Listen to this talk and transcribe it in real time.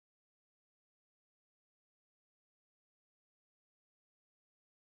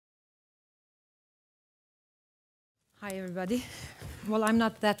Hi, everybody. Well, I'm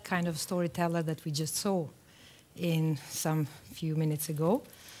not that kind of storyteller that we just saw in some few minutes ago.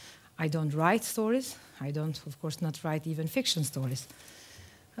 I don't write stories. I don't, of course, not write even fiction stories.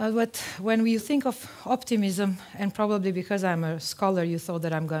 But when you think of optimism, and probably because I'm a scholar, you thought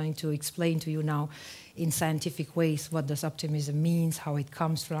that I'm going to explain to you now in scientific ways what does optimism means, how it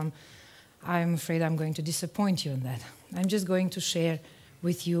comes from. I'm afraid I'm going to disappoint you in that. I'm just going to share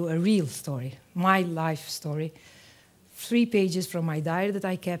with you a real story, my life story, 3 pages from my diary that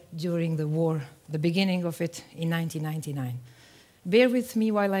I kept during the war, the beginning of it in 1999. Bear with me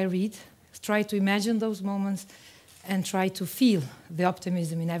while I read, try to imagine those moments, and try to feel the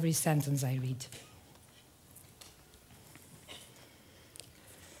optimism in every sentence I read.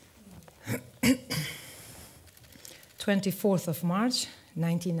 24th of March,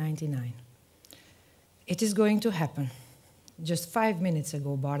 1999. It is going to happen. Just 5 minutes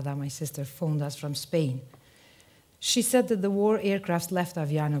ago, Barda, my sister, phoned us from Spain. She said that the war aircraft left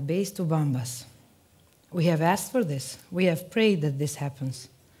Aviano base to bomb us. We have asked for this. We have prayed that this happens.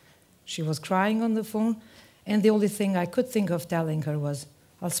 She was crying on the phone, and the only thing I could think of telling her was,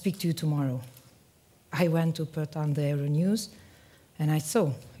 I'll speak to you tomorrow. I went to put on the Aero News, and I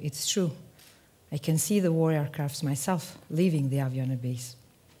saw, it's true. I can see the war aircrafts myself leaving the Aviano base.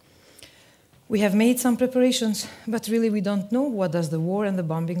 We have made some preparations, but really we don't know what does the war and the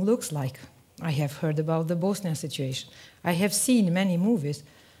bombing looks like. I have heard about the Bosnia situation. I have seen many movies,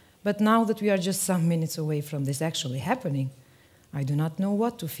 but now that we are just some minutes away from this actually happening, I do not know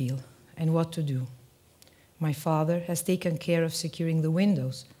what to feel and what to do. My father has taken care of securing the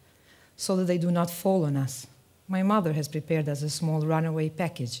windows so that they do not fall on us. My mother has prepared us a small runaway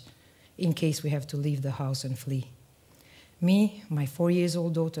package in case we have to leave the house and flee. Me, my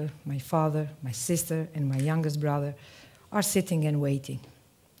 4-year-old daughter, my father, my sister, and my youngest brother are sitting and waiting.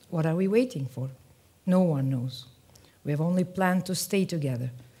 What are we waiting for? No one knows. We have only planned to stay together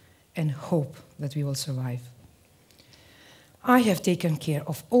and hope that we will survive. I have taken care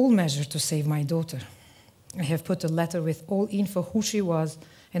of all measures to save my daughter. I have put a letter with all info who she was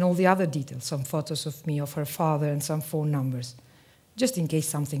and all the other details, some photos of me, of her father, and some phone numbers, just in case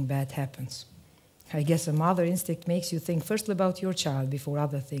something bad happens. I guess a mother instinct makes you think first about your child before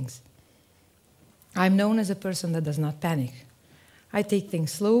other things. I'm known as a person that does not panic. I take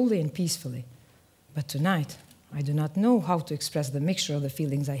things slowly and peacefully. But tonight, I do not know how to express the mixture of the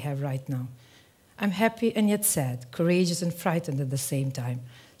feelings I have right now. I'm happy and yet sad, courageous and frightened at the same time,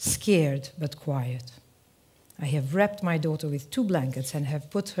 scared but quiet. I have wrapped my daughter with 2 blankets and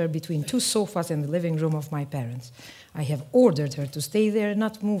have put her between 2 sofas in the living room of my parents. I have ordered her to stay there and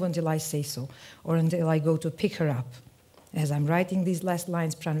not move until I say so, or until I go to pick her up. As I'm writing these last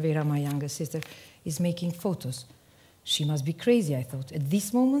lines, Pranvera, my younger sister, is making photos. She must be crazy, I thought. At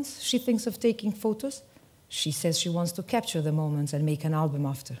these moments, she thinks of taking photos. She says she wants to capture the moments and make an album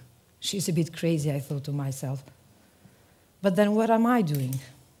after. She's a bit crazy, I thought to myself. But then what am I doing?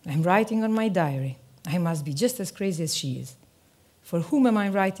 I'm writing on my diary. I must be just as crazy as she is. For whom am I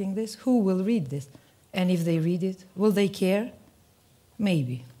writing this? Who will read this? And if they read it, will they care?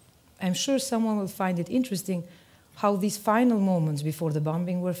 Maybe. I'm sure someone will find it interesting how these final moments before the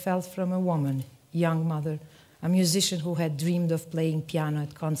bombing were felt from a woman, young mother, a musician who had dreamed of playing piano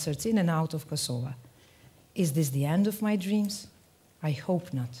at concerts in and out of Kosovo. Is this the end of my dreams? I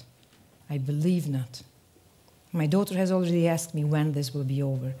hope not. I believe not. My daughter has already asked me when this will be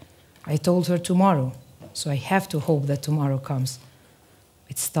over. I told her tomorrow, so I have to hope that tomorrow comes.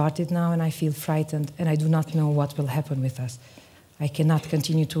 It started now and I feel frightened and I do not know what will happen with us. I cannot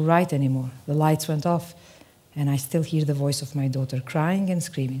continue to write anymore. The lights went off and I still hear the voice of my daughter crying and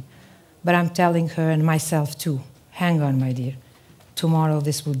screaming. But I'm telling her and myself too, hang on, my dear. Tomorrow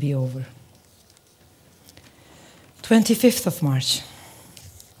this will be over. 25th of March.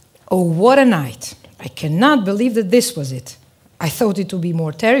 Oh, what a night. I cannot believe that this was it. I thought it would be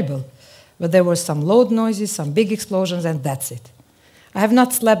more terrible, but there were some loud noises, some big explosions, and that's it. I have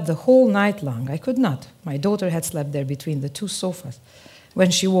not slept the whole night long. I could not. My daughter had slept there between the 2 sofas. When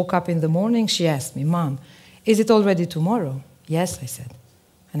she woke up in the morning, she asked me, Mom, is it already tomorrow? Yes, I said.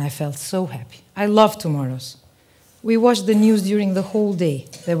 And I felt so happy. I love tomorrows. We watched the news during the whole day.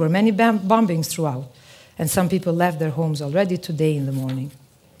 There were many bombings throughout, and some people left their homes already today in the morning.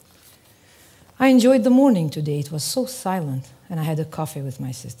 I enjoyed the morning today. It was so silent, and I had a coffee with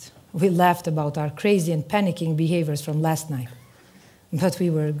my sister. We laughed about our crazy and panicking behaviors from last night. But we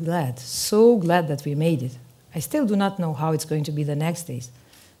were glad, so glad that we made it. I still do not know how it's going to be the next days,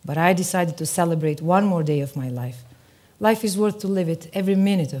 but I decided to celebrate one more day of my life. Life is worth to live it, every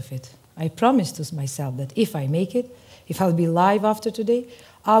minute of it. I promised to myself that if I make it, If I'll be alive after today,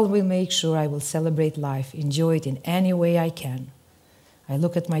 I will make sure I will celebrate life, enjoy it in any way I can. I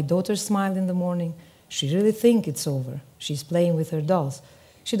look at my daughter smile in the morning. She really thinks it's over. She's playing with her dolls.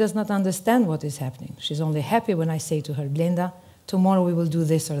 She does not understand what is happening. She's only happy when I say to her, Glenda, tomorrow we will do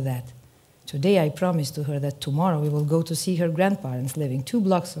this or that. Today I promised to her that tomorrow we will go to see her grandparents living 2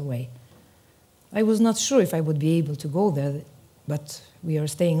 blocks away. I was not sure if I would be able to go there, but we are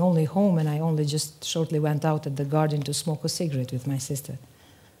staying only home and I only just shortly went out at the garden to smoke a cigarette with my sister.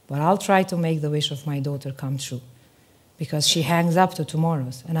 But I'll try to make the wish of my daughter come true, because she hangs up to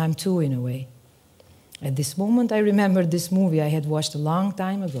tomorrow's, and I'm too in a way. At this moment I remembered this movie I had watched a long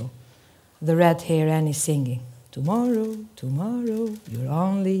time ago. The red-haired Annie singing, tomorrow, tomorrow, you're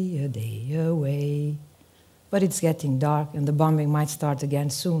only a day away. But it's getting dark and the bombing might start again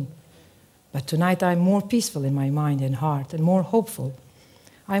soon. But tonight I'm more peaceful in my mind and heart and more hopeful.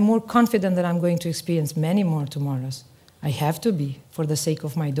 I'm more confident that I'm going to experience many more tomorrows. I have to be, for the sake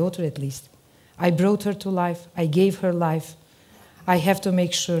of my daughter at least. I brought her to life, I gave her life. I have to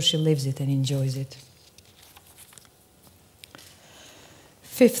make sure she lives it and enjoys it.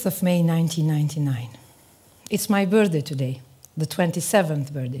 5th of May 1999. It's my birthday today, the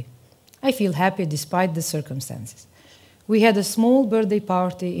 27th birthday. I feel happy despite the circumstances. We had a small birthday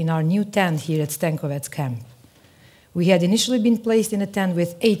party in our new tent here at Stenkovec camp. We had initially been placed in a tent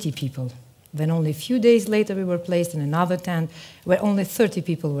with 80 people. Then only a few days later we were placed in another tent where only 30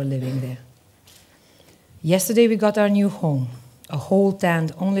 people were living there. Yesterday we got our new home, a whole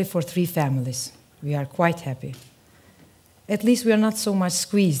tent only for 3 families. We are quite happy. At least we are not so much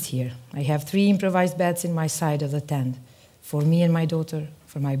squeezed here. I have 3 improvised beds in my side of the tent, for me and my daughter,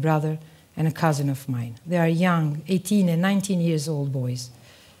 for my brother, and a cousin of mine. They are young, 18 and 19 years old boys.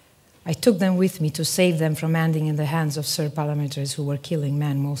 I took them with me to save them from ending in the hands of Serb paramilitaries who were killing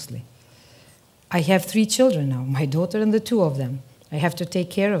men mostly. I have 3 children now, my daughter and the 2 of them. I have to take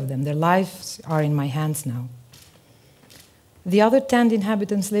care of them. Their lives are in my hands now. The other 10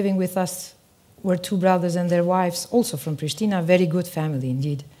 inhabitants living with us were 2 brothers and their wives, also from Prishtina, a very good family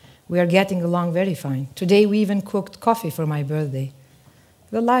indeed. We are getting along very fine. Today we even cooked coffee for my birthday.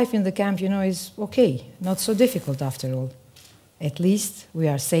 The life in the camp, you know, is okay, not so difficult after all. At least we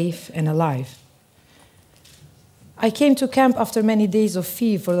are safe and alive. I came to camp after many days of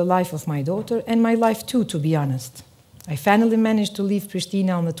fear for the life of my daughter, and my life too, to be honest. I finally managed to leave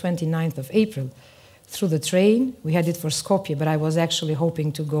Prishtina on the 29th of April. Through the train, we headed for Skopje, but I was actually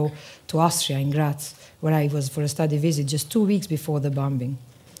hoping to go to Austria in Graz, where I was for a study visit just 2 weeks before the bombing.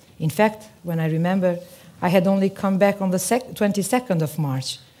 In fact, when I remember, I had only come back on the 22nd of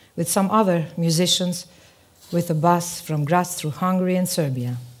March with some other musicians with a bus from Graz through Hungary and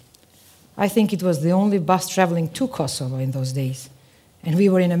Serbia. I think it was the only bus traveling to Kosovo in those days. And we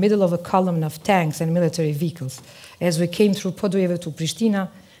were in the middle of a column of tanks and military vehicles. As we came through Podujevo to Prishtina,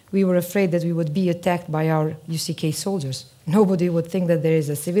 we were afraid that we would be attacked by our UCK soldiers. Nobody would think that there is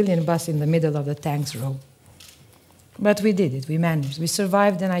a civilian bus in the middle of the tanks row. But we did it, we managed. We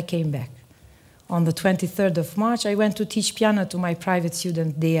survived and I came back. On the 23rd of March, I went to teach piano to my private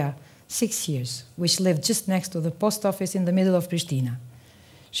student, Dea, 6 years, which lived just next to the post office in the middle of Prishtina.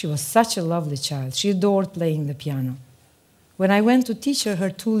 She was such a lovely child. She adored playing the piano. When I went to teach her, her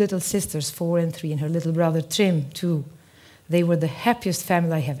 2 little sisters, 4 and 3, and her little brother, Trim, too, they were the happiest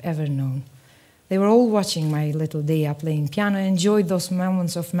family I have ever known. They were all watching my little Dea playing piano and enjoyed those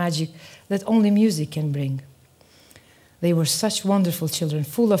moments of magic that only music can bring. They were such wonderful children,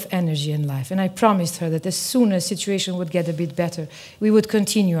 full of energy and life, and I promised her that as soon as the situation would get a bit better, we would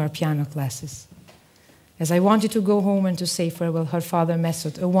continue our piano classes. As I wanted to go home and to say farewell, her father,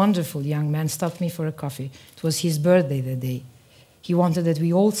 Mesut, a wonderful young man, stopped me for a coffee. It was his birthday that day. He wanted that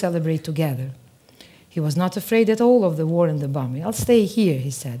we all celebrate together. He was not afraid at all of the war and the bombing. I'll stay here,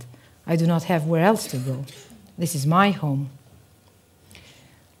 he said. I do not have where else to go. This is my home.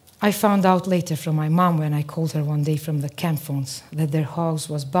 I found out later from my mom when I called her one day from the camp phones that their house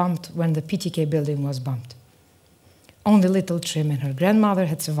was bombed when the PTK building was bombed. Only little Trim and her grandmother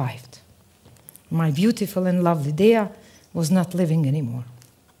had survived. My beautiful and lovely Dea was not living anymore.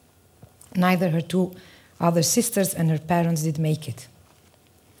 Neither her 2 other sisters and her parents did make it.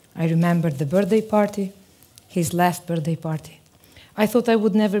 I remembered the birthday party, his last birthday party. I thought I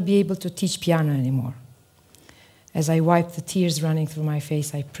would never be able to teach piano anymore. As I wiped the tears running through my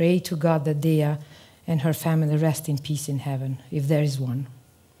face, I prayed to God that Dea and her family rest in peace in heaven, if there is one.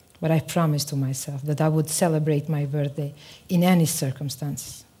 But I promised to myself that I would celebrate my birthday in any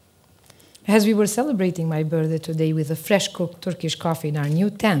circumstances. As we were celebrating my birthday today with a fresh-cooked Turkish coffee in our new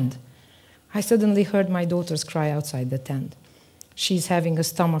tent, I suddenly heard my daughter's cry outside the tent. She's having a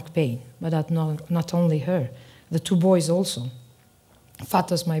stomach pain, but not only her. The 2 boys also.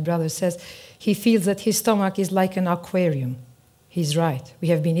 Fatos, my brother, says he feels that his stomach is like an aquarium. He's right. We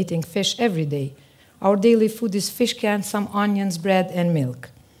have been eating fish every day. Our daily food is fish cans, some onions, bread, and milk.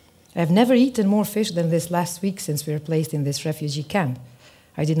 I've never eaten more fish than this last week since we were placed in this refugee camp.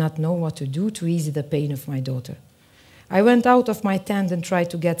 I did not know what to do to ease the pain of my daughter. I went out of my tent and tried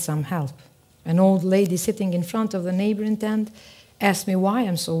to get some help. An old lady sitting in front of the neighboring tent asked me why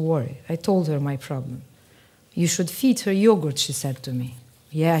I'm so worried. I told her my problem. You should feed her yogurt, she said to me.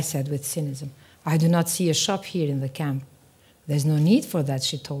 Yeah, I said with cynicism. I do not see a shop here in the camp. There's no need for that,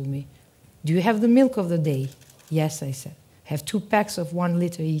 she told me. Do you have the milk of the day? Yes, I said. Have 2 packs of 1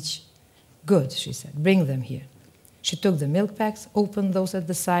 liter each. Good, she said. Bring them here. She took the milk packs, opened those at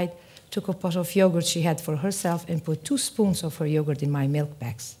the side, took a pot of yogurt she had for herself, and put 2 spoons of her yogurt in my milk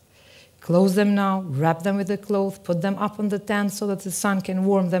packs. Close them now, wrap them with a cloth, put them up on the tent so that the sun can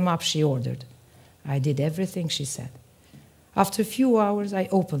warm them up, she ordered. I did everything she said. After a few hours, I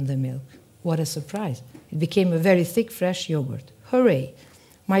opened the milk. What a surprise. It became a very thick, fresh yogurt. Hooray!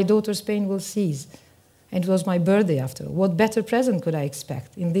 My daughter's pain will cease. And it was my birthday after all. What better present could I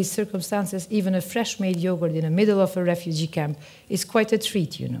expect? In these circumstances, even a fresh-made yogurt in the middle of a refugee camp is quite a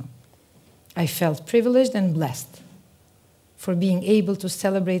treat, you know. I felt privileged and blessed for being able to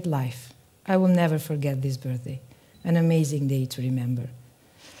celebrate life. I will never forget this birthday. An amazing day to remember.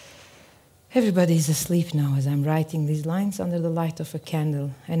 Everybody is asleep now as I'm writing these lines under the light of a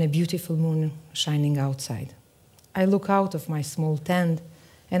candle and a beautiful moon shining outside. I look out of my small tent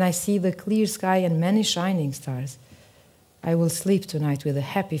and I see the clear sky and many shining stars. I will sleep tonight with a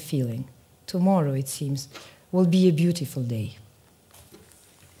happy feeling. Tomorrow, it seems, will be a beautiful day.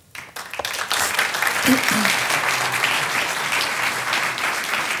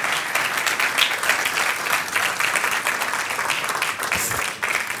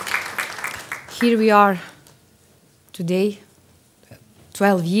 Here we are today,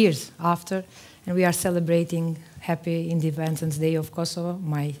 12 years after, and we are celebrating Happy Independence Day of Kosovo.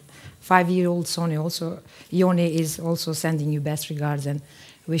 My 5-year-old son Yoni is also sending you best regards and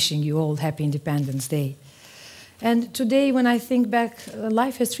wishing you all Happy Independence Day. And today, when I think back,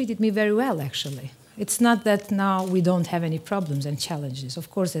 life has treated me very well, actually. It's not that now we don't have any problems and challenges.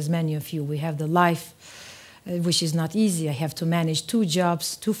 Of course, as many of you, we have the life which is not easy. I have to manage 2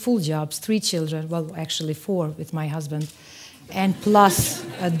 jobs, 2 full jobs, 3 children, well, actually 4 with my husband, and plus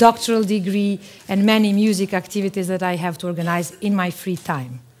a doctoral degree and many music activities that I have to organize in my free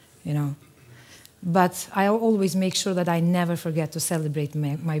time, you know. But I always make sure that I never forget to celebrate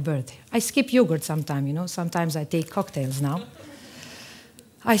my birthday. I skip yogurt sometimes, you know. Sometimes I take cocktails now.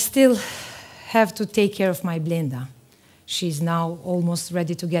 I still have to take care of my Blenda. She's now almost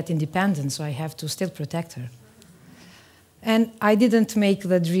ready to get independent, so I have to still protect her. And I didn't make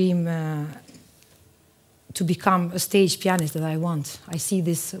the dream to become a stage pianist that I want. I see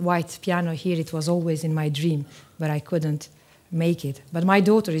this white piano here. It was always in my dream, but I couldn't make it. But my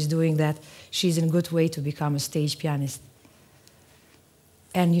daughter is doing that. She's in a good way to become a stage pianist.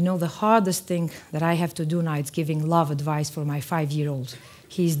 And you know, the hardest thing that I have to do now is giving love advice for my 5-year-old.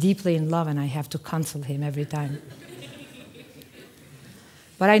 He's deeply in love, and I have to counsel him every time.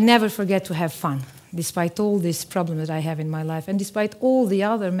 But I never forget to have fun, despite all this problem that I have in my life, and despite all the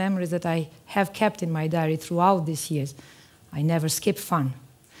other memories that I have kept in my diary throughout these years. I never skip fun.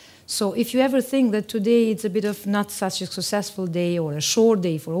 So if you ever think that today it's a bit of not such a successful day or a short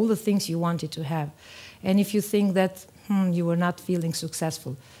day for all the things you wanted to have, and if you think that you were not feeling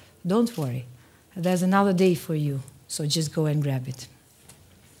successful, don't worry. There's another day for you, so just go and grab it.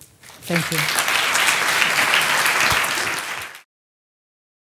 Thank you.